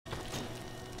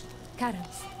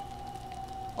Parents,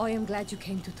 I am glad you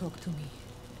came to talk to me.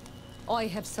 I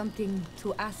have something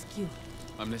to ask you.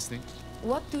 I'm listening.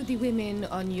 What do the women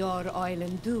on your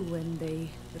island do when they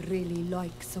really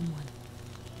like someone?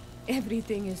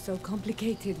 Everything is so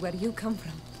complicated where you come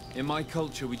from. In my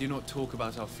culture, we do not talk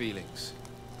about our feelings.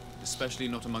 Especially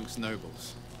not amongst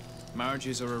nobles.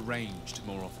 Marriages are arranged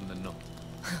more often than not.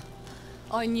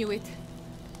 I knew it.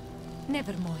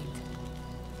 Never mind.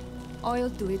 I'll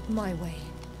do it my way.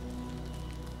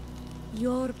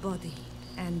 Your body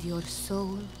and your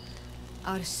soul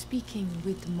are speaking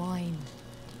with mine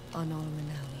on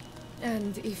Almanawi.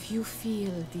 And if you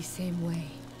feel the same way,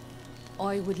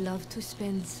 I would love to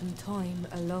spend some time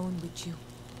alone with you.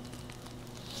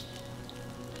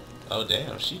 Oh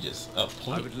damn, she just up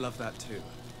point. I would love that too.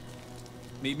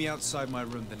 Meet me outside my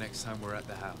room the next time we're at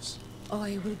the house.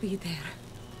 I will be there.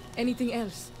 Anything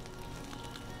else?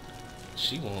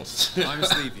 She wants... I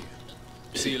must leave you.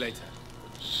 See you later.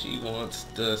 She wants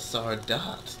the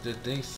Sardat that they